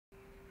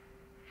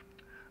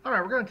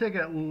Alright, we're going to take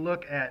a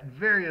look at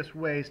various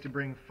ways to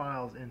bring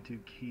files into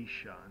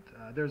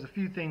KeyShot. There's a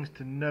few things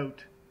to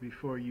note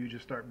before you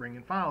just start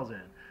bringing files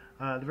in.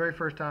 The very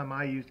first time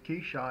I used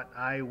KeyShot,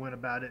 I went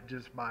about it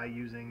just by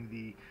using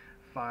the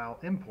file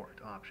import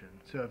option.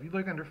 So if you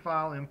look under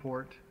file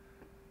import,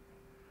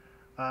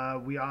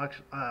 we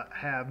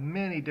have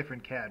many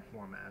different CAD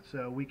formats.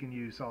 So we can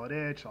use Solid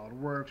Edge,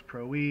 SolidWorks,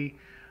 Pro E.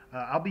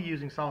 I'll be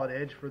using Solid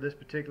Edge for this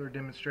particular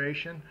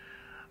demonstration.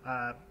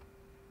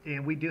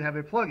 And we do have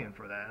a plugin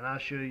for that, and I'll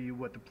show you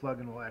what the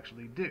plugin will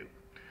actually do.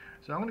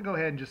 So I'm going to go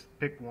ahead and just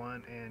pick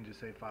one and just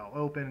say File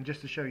Open,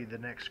 just to show you the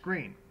next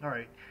screen.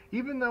 Alright,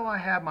 even though I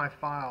have my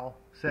file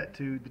set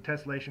to the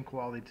tessellation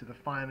quality to the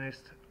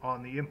finest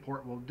on the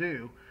import will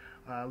do,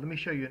 let me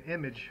show you an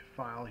image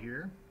file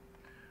here.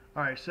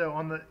 Alright, so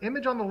on the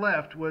image on the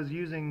left was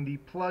using the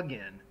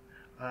plugin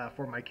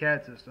for my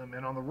CAD system,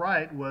 and on the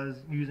right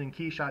was using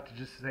KeyShot to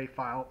just say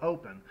File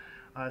Open.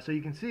 So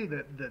you can see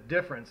the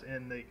difference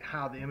in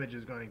how the image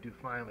is going to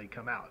finally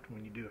come out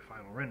when you do a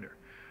final render.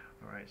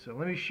 Alright, so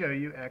let me show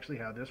you actually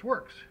how this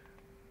works.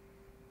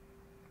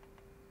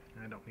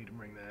 I don't need to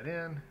bring that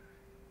in.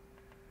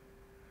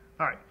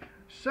 Alright,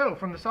 so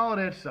from the Solid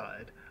Edge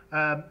side,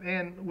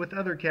 and with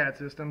other CAD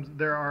systems,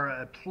 there are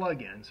a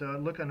plugin. So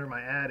look under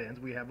my add-ins,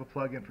 we have a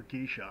plugin for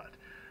KeyShot.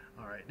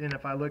 Alright, and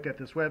if I look at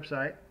this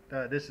website,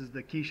 this is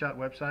the KeyShot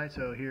website.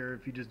 So here,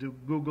 if you just do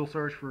Google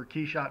search for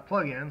KeyShot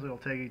plugins, it'll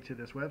take you to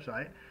this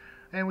website.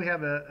 And we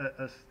have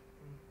a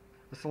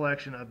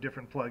selection of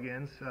different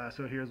plugins.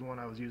 So here's the one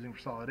I was using for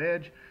Solid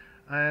Edge.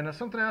 And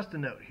something else to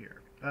note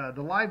here,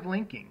 the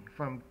LiveLinking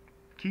from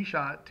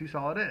KeyShot to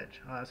Solid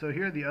Edge. So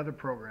here are the other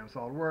programs,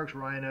 SolidWorks,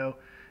 Rhino,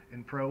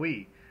 and Pro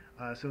E.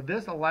 So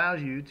this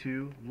allows you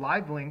to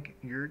live link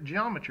your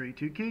geometry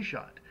to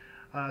KeyShot.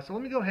 So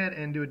let me go ahead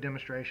and do a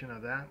demonstration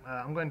of that.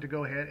 I'm going to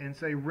go ahead and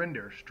say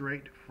render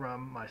straight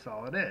from my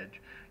Solid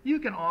Edge. You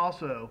can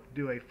also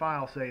do a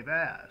file save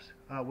as,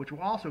 which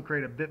will also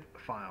create a BIP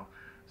file.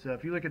 So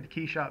if you look at the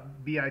KeyShot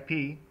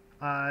BIP,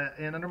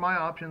 and under my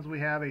options we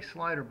have a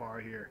slider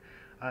bar here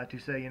to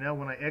say, you know,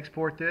 when I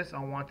export this,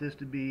 I want this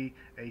to be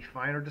a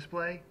finer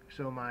display,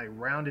 so my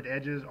rounded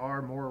edges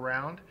are more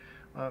round.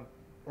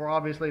 Or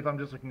obviously if I'm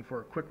just looking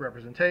for a quick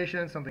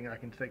representation, something I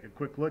can take a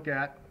quick look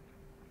at,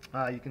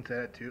 you can set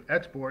it to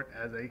export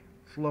as a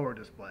slower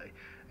display,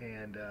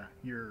 and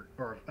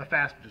or a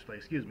faster display,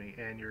 excuse me,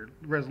 and your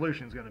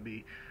resolution is going to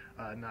be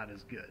not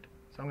as good.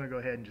 So I'm going to go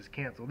ahead and just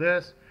cancel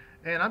this,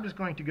 and I'm just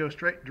going to go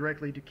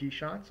directly to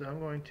KeyShot. So I'm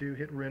going to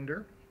hit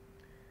render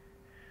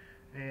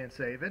and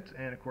save it,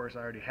 and of course I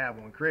already have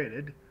one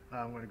created.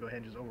 I'm going to go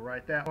ahead and just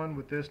overwrite that one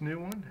with this new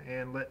one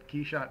and let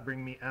KeyShot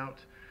bring me out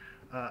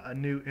a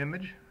new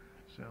image.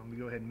 So let me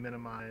go ahead and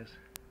minimize,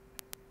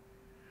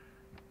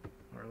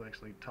 or I'll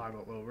actually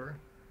toggle over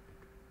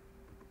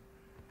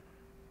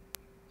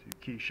to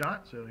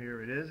KeyShot. So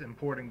here it is,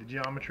 importing the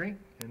geometry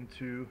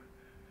into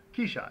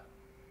KeyShot.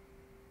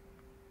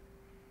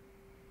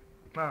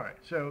 Alright,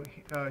 so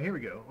here we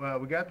go.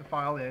 We got the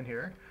file in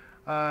here.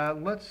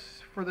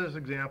 For this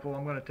example,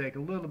 I'm going to take a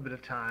little bit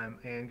of time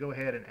and go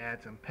ahead and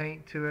add some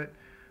paint to it.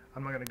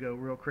 I'm not going to go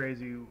real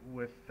crazy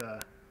with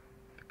the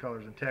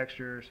colors and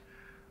textures.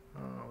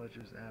 Let's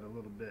just add a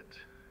little bit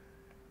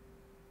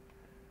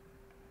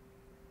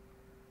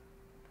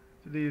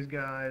to these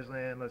guys,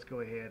 and let's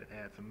go ahead and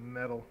add some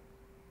metal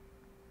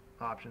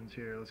options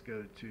here. Let's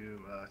go to,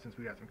 since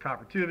we got some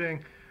copper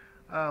tubing,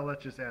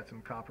 let's just add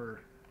some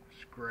copper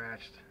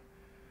scratched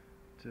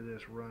to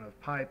this run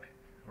of pipe,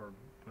 or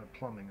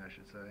plumbing I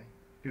should say,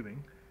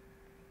 tubing.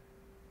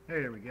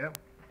 There we go.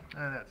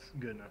 That's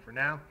good enough for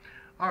now.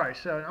 Alright,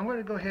 so I'm going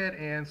to go ahead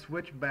and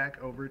switch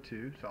back over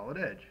to Solid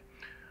Edge.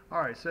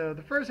 Alright, so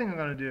the first thing I'm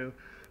going to do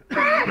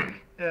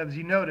as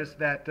you notice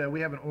that we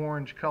have an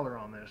orange color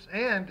on this,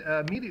 and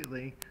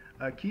immediately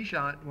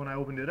KeyShot, when I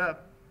opened it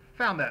up,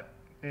 found that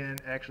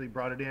and actually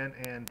brought it in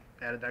and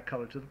added that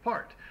color to the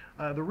part.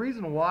 The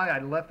reason why I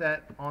left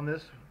that on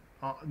this,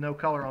 no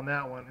color on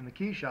that one in the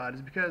KeyShot,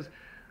 is because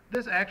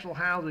this actual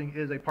housing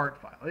is a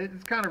part file.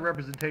 It's kind of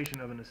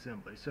representation of an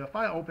assembly. So if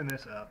I open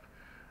this up,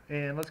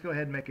 and let's go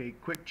ahead and make a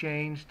quick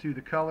change to the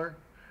color.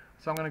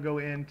 So I'm going to go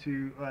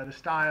into the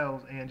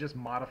styles and just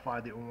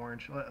modify the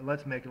orange.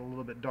 Let's make it a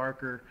little bit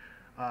darker,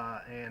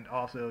 and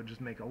also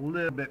just make it a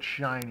little bit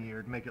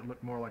shinier to make it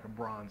look more like a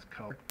bronze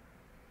color.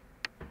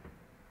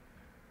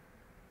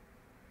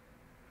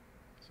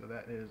 So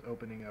that is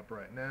opening up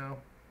right now.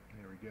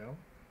 There we go.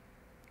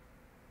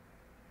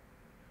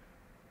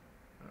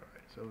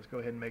 Alright, so let's go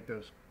ahead and make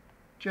those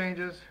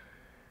changes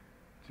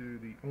to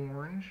the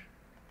orange.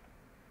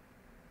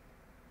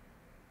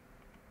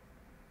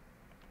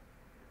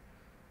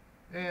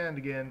 And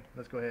again,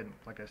 let's go ahead and,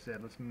 like I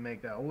said, let's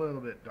make that a little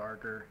bit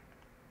darker,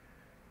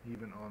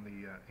 even on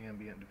the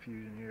ambient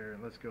diffusion here.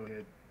 And let's go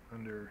ahead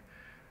under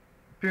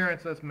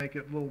appearance, let's make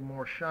it a little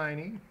more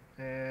shiny,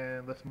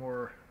 and let's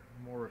more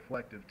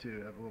reflective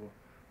too. Have a little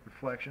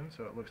reflection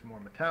so it looks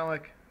more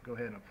metallic. Go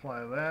ahead and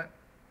apply that.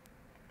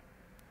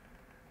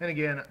 And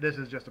again, this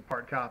is just a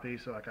part copy,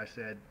 so like I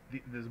said,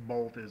 this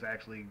bolt is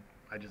actually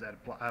I just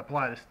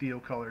apply the steel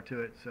color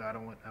to it, so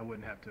I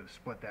wouldn't have to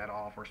split that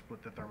off or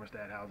split the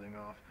thermostat housing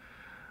off.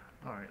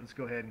 All right, let's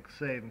go ahead and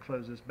save and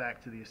close this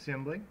back to the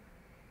assembly.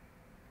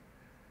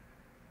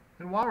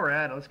 And while we're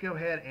at it, let's go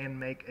ahead and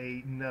make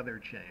another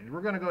change.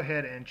 We're going to go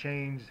ahead and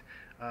change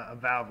a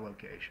valve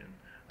location.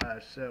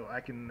 So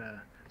I can,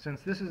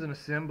 since this is an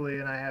assembly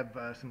and I have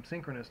some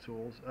synchronous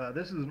tools,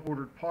 this is an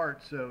ordered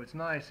part, so it's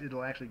nice.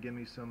 It'll actually give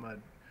me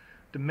some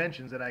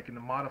dimensions that I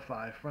can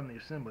modify from the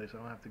assembly, so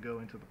I don't have to go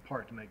into the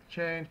part to make the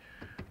change.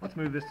 Let's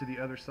move this to the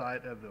other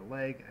side of the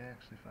leg.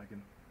 Actually, if I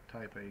can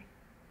type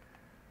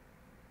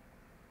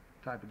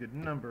a good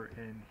number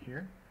in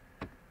here.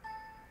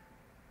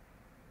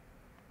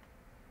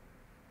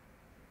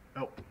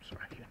 Oh,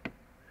 sorry.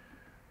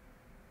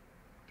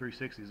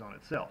 360 is on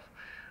itself.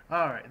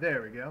 Alright,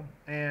 there we go.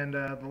 And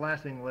the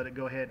last thing, let it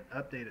go ahead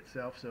and update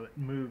itself so it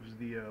moves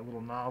the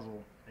little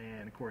nozzle,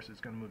 and of course it's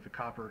going to move the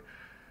copper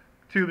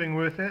tubing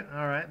with it.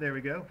 Alright, there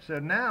we go. So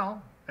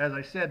now, as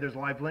I said, there's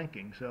live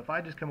linking. So if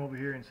I just come over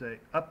here and say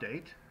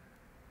update.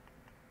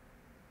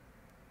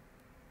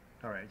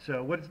 Alright,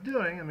 so what it's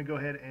doing, let me go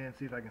ahead and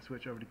see if I can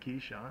switch over to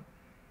KeyShot.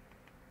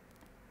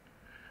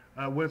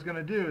 What it's going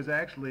to do is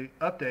actually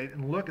update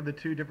and look at the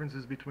two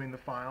differences between the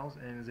files,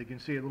 and as you can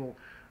see, a little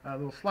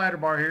slider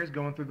bar here is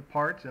going through the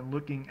parts and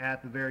looking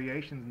at the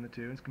variations in the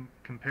two and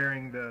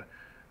comparing the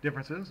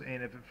differences,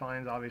 and if it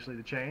finds obviously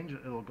the change,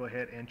 it'll go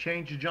ahead and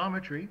change the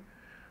geometry.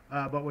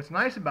 But what's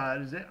nice about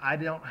it is that I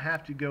don't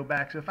have to go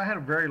back. So if I had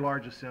a very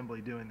large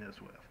assembly doing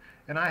this with,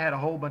 and I had a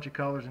whole bunch of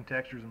colors and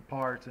textures and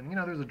parts, and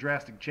there's a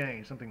drastic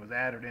change, something was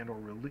added and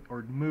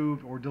or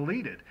moved or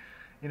deleted.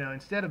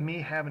 Instead of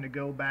me having to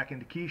go back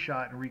into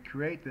KeyShot and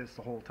recreate this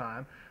the whole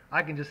time,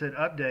 I can just hit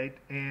update,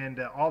 and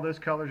all those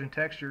colors and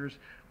textures,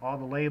 all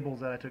the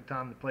labels that I took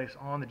time to place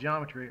on the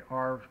geometry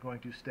are going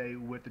to stay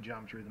with the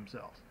geometry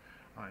themselves.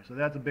 Alright, so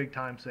that's a big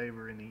time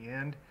saver in the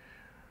end.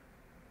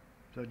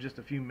 So just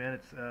a few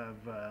minutes of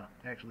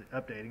actually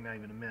updating, not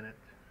even a minute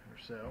or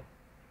so.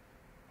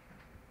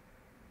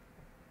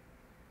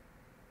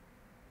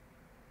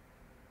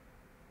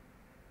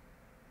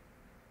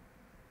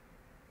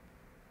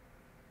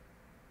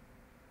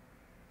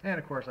 And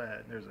of course,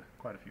 there's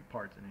quite a few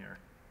parts in here.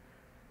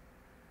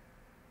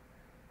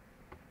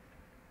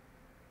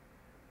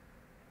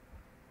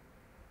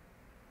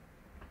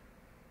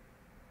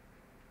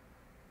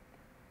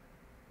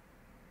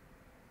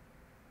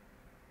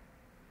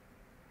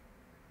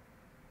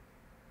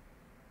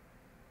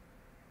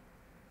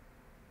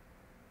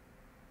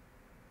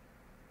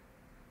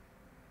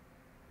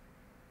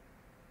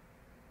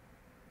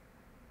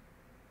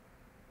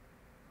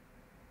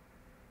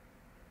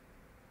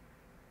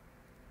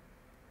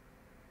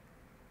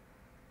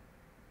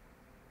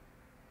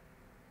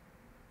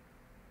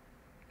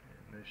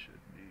 This should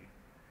be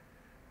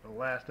the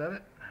last of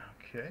it.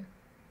 Okay,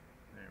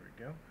 there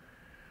we go.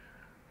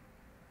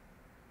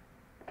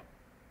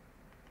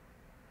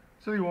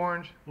 So the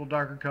orange, a little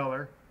darker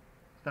color.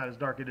 It's not as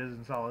dark as it is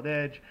in Solid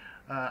Edge.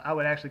 I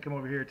would actually come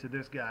over here to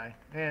this guy,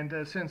 and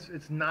since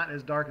it's not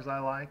as dark as I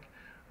like,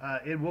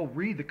 it will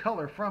read the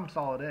color from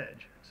Solid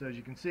Edge. So as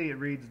you can see, it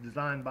reads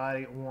design,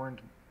 body, orange,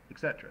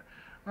 etc.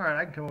 Alright,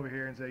 I can come over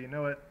here and say, you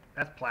know what,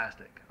 that's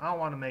plastic. I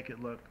want to make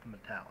it look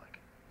metallic,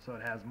 so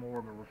it has more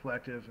of a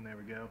reflective, and there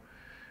we go.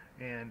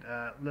 And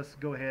let's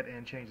go ahead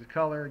and change the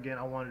color. Again,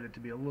 I wanted it to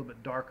be a little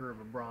bit darker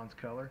of a bronze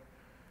color,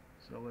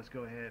 so let's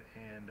go ahead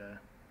and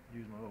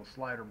use my little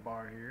slider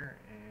bar here,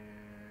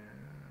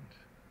 and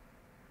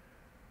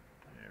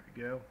there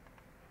we go.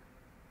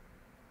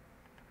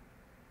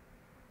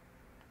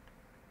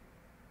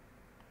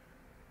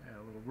 Add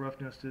a little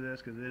roughness to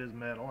this because it is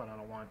metal, and I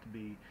don't want it to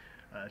be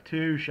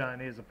too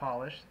shiny as a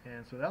polish,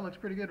 and so that looks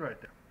pretty good right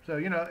there. So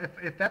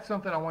if that's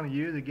something I want to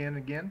use again and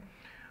again,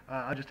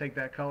 I'll just take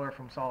that color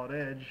from Solid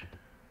Edge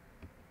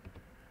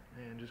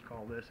and just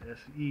call this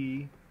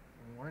SE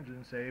orange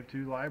and save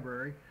to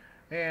library,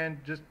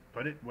 and just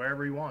put it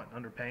wherever you want,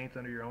 under paints,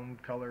 under your own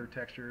color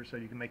texture, so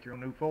you can make your own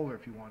new folder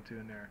if you want to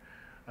in there.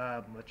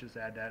 Let's just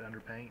add that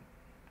under paint.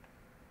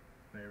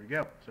 There we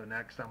go. So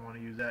next time I want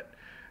to use that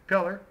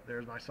color,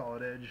 there's my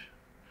Solid Edge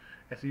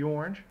SE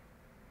orange.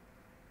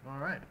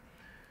 Alright.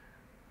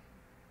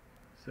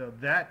 So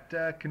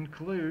that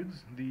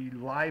concludes the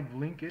live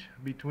linkage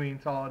between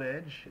Solid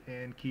Edge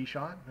and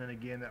KeyShot, and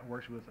again that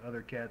works with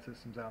other CAD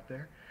systems out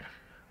there.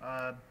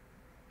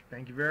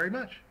 Thank you very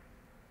much.